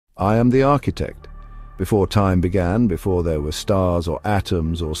I am the architect. Before time began, before there were stars or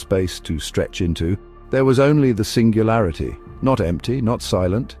atoms or space to stretch into, there was only the singularity. Not empty, not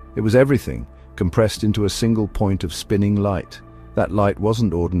silent. It was everything, compressed into a single point of spinning light. That light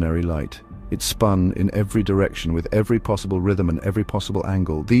wasn't ordinary light. It spun in every direction with every possible rhythm and every possible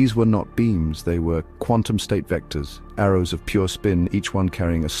angle. These were not beams, they were quantum state vectors, arrows of pure spin, each one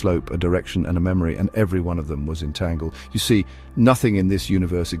carrying a slope, a direction and a memory, and every one of them was entangled. You see, nothing in this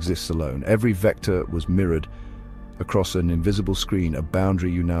universe exists alone. Every vector was mirrored across an invisible screen, a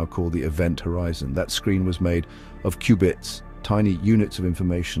boundary you now call the event horizon. That screen was made of qubits, tiny units of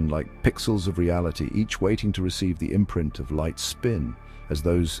information like pixels of reality, each waiting to receive the imprint of light spin. As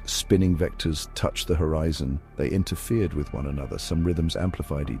those spinning vectors touched the horizon, they interfered with one another. Some rhythms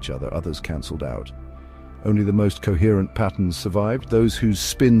amplified each other, others cancelled out. Only the most coherent patterns survived, those whose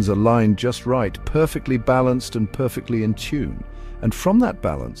spins aligned just right, perfectly balanced and perfectly in tune. And from that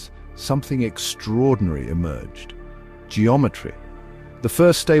balance, something extraordinary emerged. Geometry. The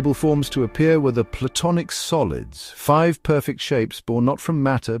first stable forms to appear were the Platonic solids, 5 perfect shapes born not from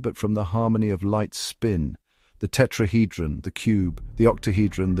matter but from the harmony of light's spin. The tetrahedron, the cube, the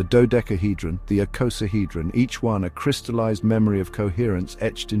octahedron, the dodecahedron, the icosahedron, each one a crystallized memory of coherence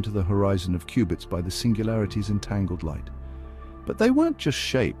etched into the horizon of qubits by the singularity's entangled light. But they weren't just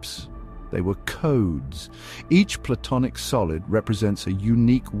shapes, they were codes. Each Platonic solid represents a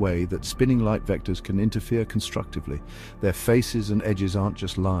unique way that spinning light vectors can interfere constructively. Their faces and edges aren't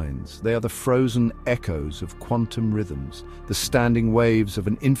just lines, they are the frozen echoes of quantum rhythms, the standing waves of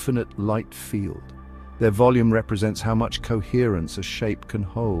an infinite light field. Their volume represents how much coherence a shape can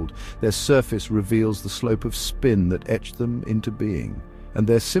hold. Their surface reveals the slope of spin that etched them into being. And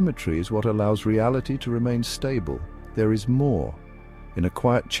their symmetry is what allows reality to remain stable. There is more. In a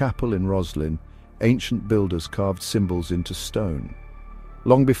quiet chapel in Roslin, ancient builders carved symbols into stone.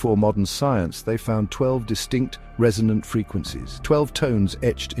 Long before modern science, they found 12 distinct resonant frequencies, 12 tones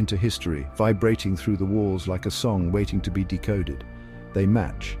etched into history, vibrating through the walls like a song waiting to be decoded. They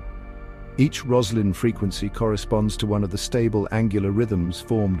match. Each Roslin frequency corresponds to one of the stable angular rhythms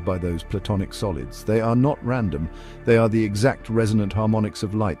formed by those Platonic solids. They are not random, they are the exact resonant harmonics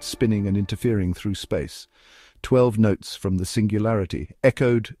of light spinning and interfering through space. 12 notes from the singularity,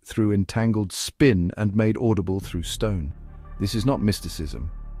 echoed through entangled spin and made audible through stone. This is not mysticism,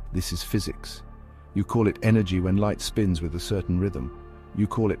 this is physics. You call it energy when light spins with a certain rhythm. You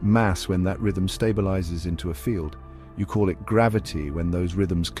call it mass when that rhythm stabilizes into a field. You call it gravity when those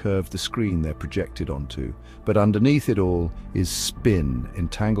rhythms curve the screen they're projected onto. But underneath it all is spin,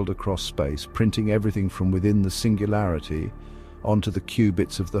 entangled across space, printing everything from within the singularity onto the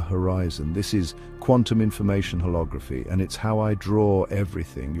qubits of the horizon. This is quantum information holography, and it's how I draw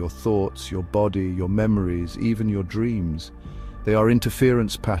everything, your thoughts, your body, your memories, even your dreams. They are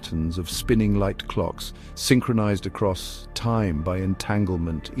interference patterns of spinning light clocks, synchronized across time by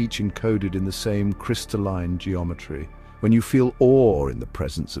entanglement, each encoded in the same crystalline geometry. When you feel awe in the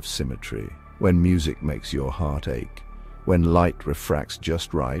presence of symmetry, when music makes your heart ache, when light refracts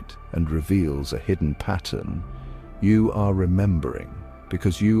just right and reveals a hidden pattern, you are remembering,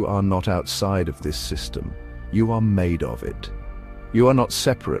 because you are not outside of this system. You are made of it. You are not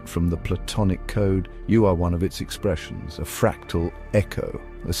separate from the Platonic code, you are one of its expressions, a fractal echo,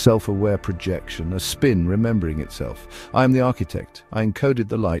 a self-aware projection, a spin remembering itself. I am the architect, I encoded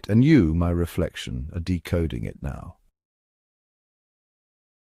the light, and you, my reflection, are decoding it now.